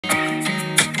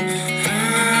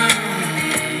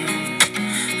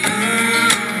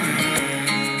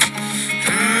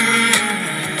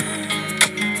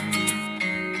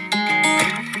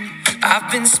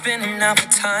I've been spending out the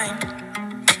time,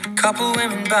 couple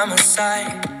women by my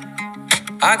side.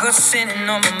 I got sinning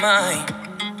on my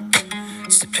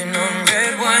mind, sipping on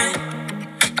red wine.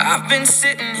 I've been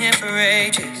sitting here for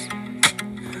ages,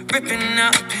 ripping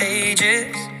out the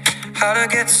pages. How'd I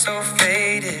get so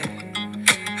faded?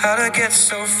 How'd I get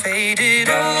so faded?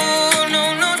 Oh,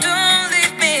 no, no, don't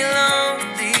leave me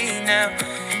lonely now.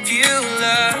 If you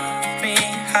love me,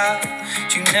 how'd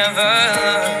you never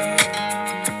love?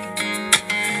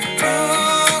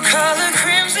 Oh, color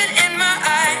crimson in my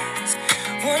eyes.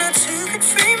 One or two could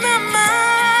free my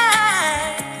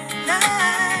mind.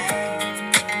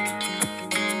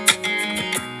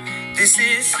 This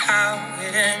is how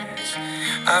it ends.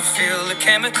 I feel the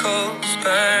chemicals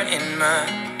burn in my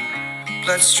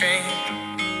bloodstream,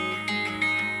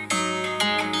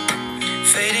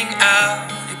 fading out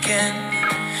again.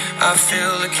 I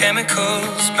feel the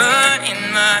chemicals burn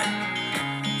in my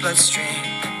bloodstream.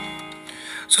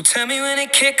 So tell me when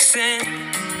it kicks in.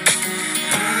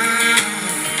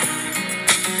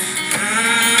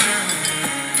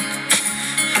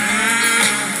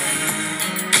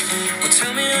 Well,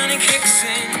 tell me when it kicks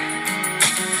in.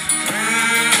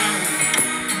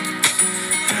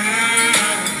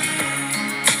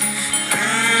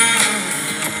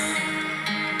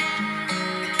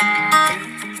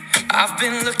 I've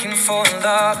been looking for a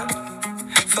lover,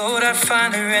 thought I'd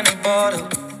find her in a bottle.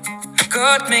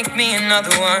 God, make me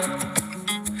another one.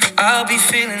 I'll be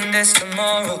feeling this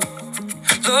tomorrow.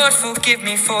 Lord, forgive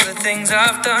me for the things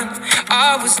I've done.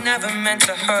 I was never meant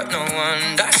to hurt no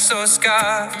one. I saw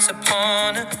scars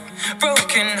upon a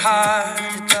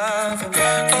broken-hearted lover.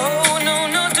 Oh, no,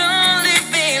 no, don't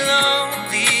leave me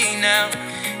lonely now.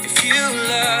 If you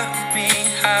love me,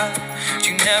 how'd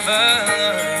you never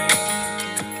learn?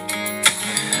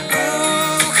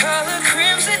 Oh, color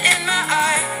crimson in my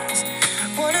eyes.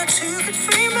 One or two could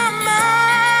free my mind.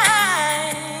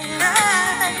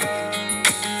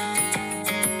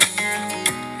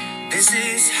 This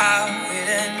is how it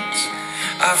ends.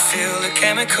 I feel the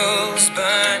chemicals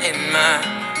burn in my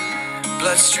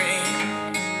bloodstream,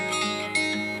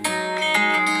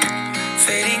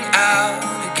 fading out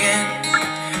again.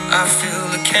 I feel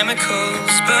the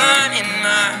chemicals burn in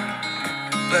my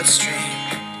bloodstream.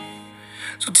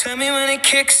 So tell me when it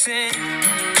kicks in.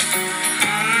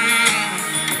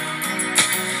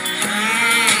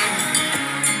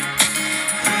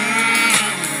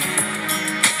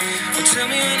 Well, tell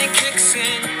me when it kicks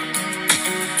in.